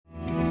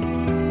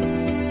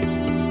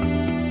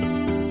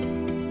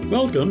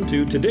Welcome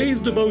to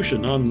today's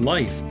devotion on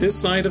life this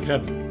side of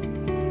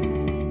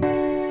heaven.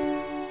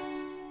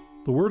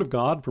 The Word of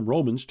God from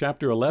Romans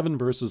chapter 11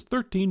 verses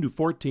 13 to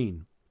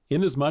 14.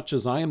 Inasmuch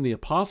as I am the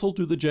apostle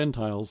to the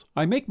Gentiles,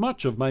 I make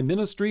much of my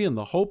ministry in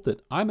the hope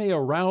that I may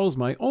arouse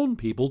my own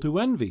people to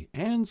envy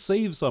and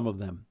save some of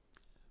them.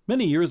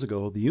 Many years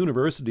ago, the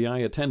university I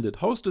attended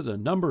hosted a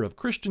number of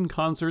Christian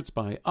concerts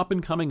by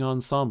up-and-coming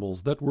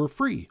ensembles that were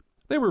free.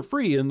 They were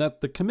free in that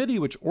the committee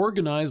which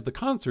organized the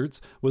concerts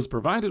was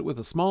provided with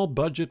a small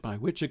budget by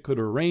which it could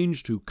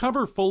arrange to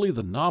cover fully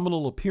the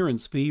nominal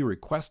appearance fee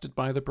requested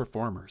by the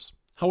performers.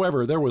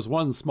 However, there was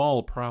one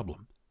small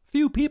problem.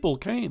 Few people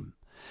came.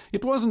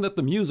 It wasn't that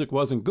the music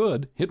wasn't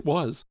good, it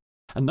was.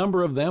 A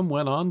number of them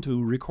went on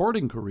to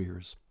recording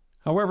careers.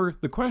 However,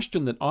 the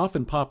question that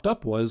often popped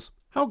up was,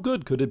 how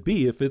good could it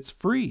be if it's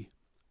free?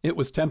 It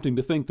was tempting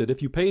to think that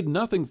if you paid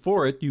nothing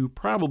for it, you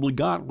probably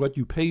got what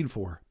you paid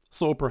for.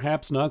 So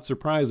perhaps not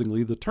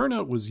surprisingly, the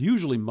turnout was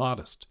usually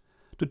modest.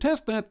 To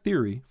test that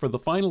theory, for the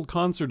final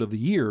concert of the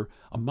year,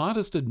 a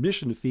modest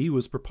admission fee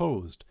was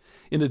proposed.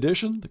 In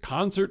addition, the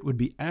concert would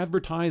be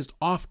advertised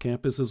off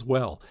campus as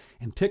well,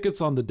 and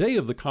tickets on the day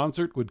of the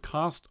concert would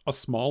cost a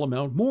small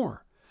amount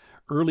more.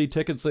 Early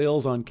ticket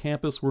sales on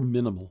campus were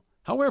minimal.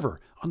 However,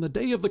 on the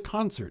day of the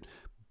concert,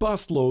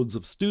 busloads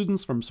of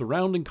students from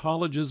surrounding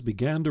colleges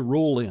began to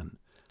roll in.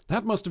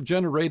 That must have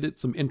generated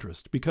some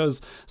interest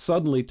because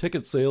suddenly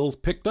ticket sales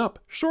picked up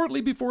shortly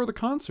before the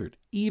concert,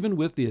 even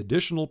with the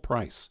additional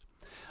price.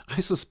 I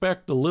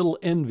suspect a little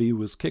envy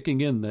was kicking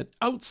in that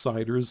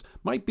outsiders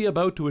might be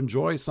about to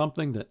enjoy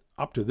something that,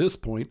 up to this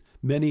point,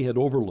 many had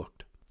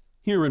overlooked.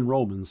 Here in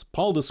Romans,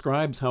 Paul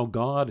describes how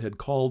God had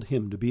called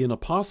him to be an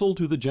apostle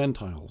to the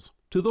Gentiles,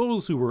 to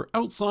those who were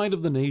outside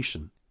of the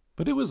nation.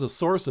 But it was a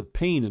source of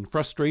pain and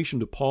frustration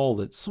to Paul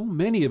that so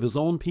many of his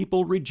own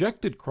people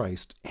rejected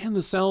Christ and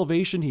the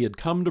salvation he had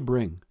come to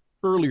bring.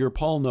 Earlier,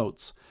 Paul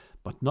notes,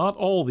 "But not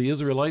all the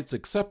Israelites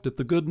accepted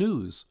the good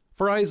news.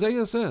 For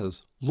Isaiah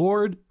says,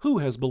 'Lord, who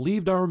has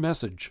believed our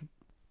message?'"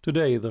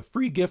 Today, the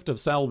free gift of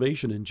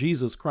salvation in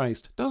Jesus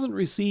Christ doesn't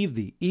receive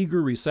the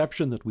eager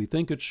reception that we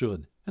think it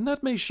should, and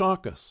that may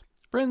shock us.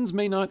 Friends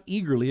may not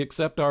eagerly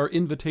accept our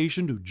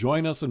invitation to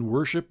join us in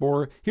worship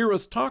or hear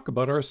us talk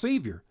about our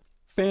Savior.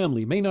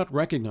 Family may not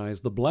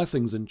recognize the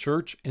blessings in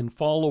church and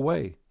fall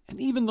away,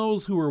 and even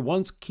those who were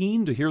once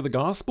keen to hear the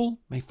gospel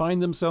may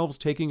find themselves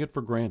taking it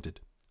for granted.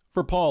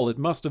 For Paul, it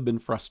must have been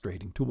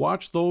frustrating to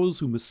watch those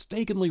who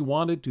mistakenly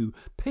wanted to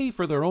pay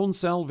for their own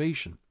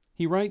salvation.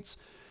 He writes,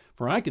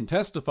 "For I can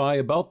testify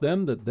about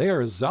them that they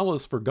are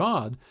zealous for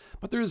God,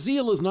 but their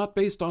zeal is not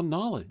based on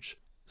knowledge.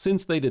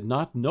 Since they did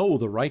not know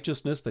the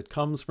righteousness that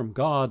comes from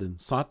God and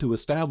sought to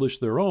establish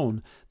their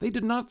own, they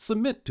did not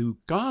submit to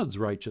God's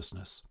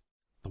righteousness."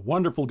 The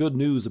wonderful good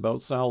news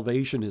about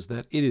salvation is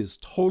that it is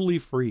totally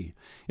free.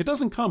 It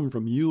doesn't come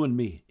from you and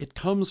me. It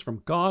comes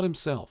from God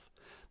Himself.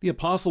 The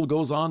apostle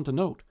goes on to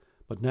note,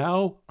 "But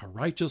now a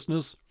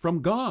righteousness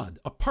from God,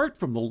 apart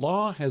from the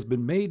law, has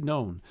been made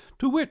known,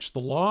 to which the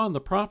law and the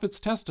prophets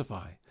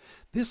testify.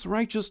 This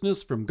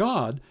righteousness from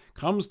God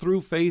comes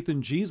through faith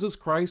in Jesus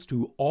Christ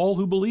to all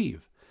who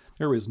believe.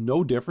 There is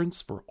no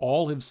difference, for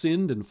all have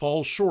sinned and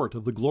fall short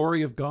of the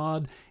glory of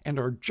God, and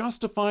are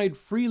justified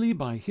freely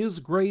by His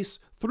grace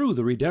through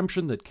the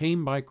redemption that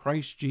came by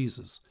Christ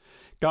Jesus.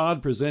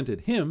 God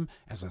presented Him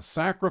as a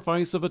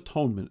sacrifice of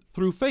atonement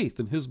through faith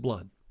in His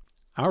blood."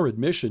 Our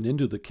admission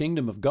into the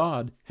kingdom of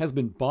God has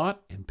been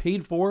bought and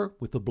paid for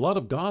with the blood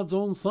of God's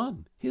own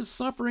Son, His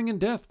suffering and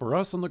death for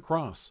us on the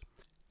cross.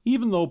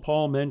 Even though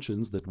Paul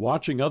mentions that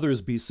watching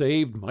others be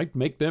saved might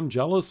make them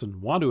jealous and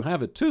want to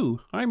have it too,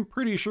 I'm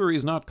pretty sure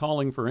he's not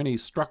calling for any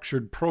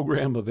structured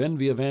program of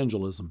envy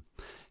evangelism.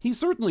 He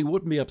certainly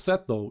wouldn't be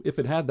upset, though, if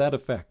it had that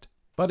effect.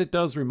 But it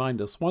does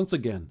remind us once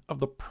again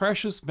of the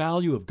precious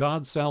value of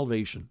God's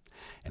salvation.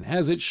 And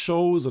as it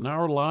shows in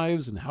our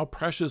lives and how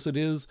precious it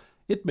is,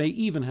 it may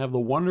even have the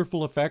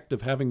wonderful effect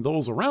of having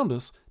those around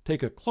us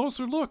take a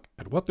closer look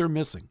at what they're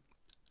missing.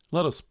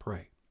 Let us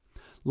pray.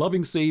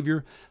 Loving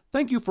Savior,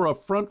 thank you for a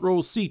front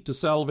row seat to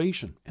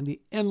salvation and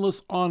the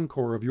endless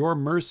encore of your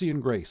mercy and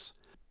grace.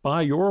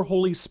 By your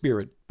Holy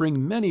Spirit,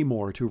 bring many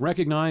more to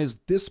recognize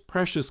this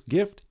precious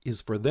gift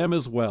is for them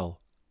as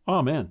well.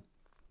 Amen.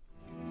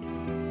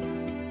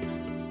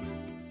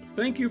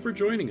 Thank you for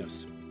joining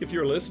us. If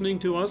you're listening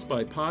to us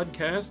by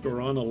podcast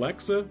or on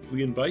Alexa,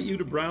 we invite you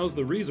to browse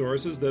the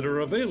resources that are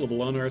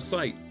available on our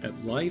site at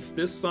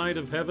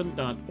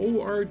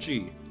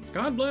lifethissideofheaven.org.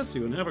 God bless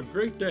you and have a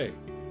great day.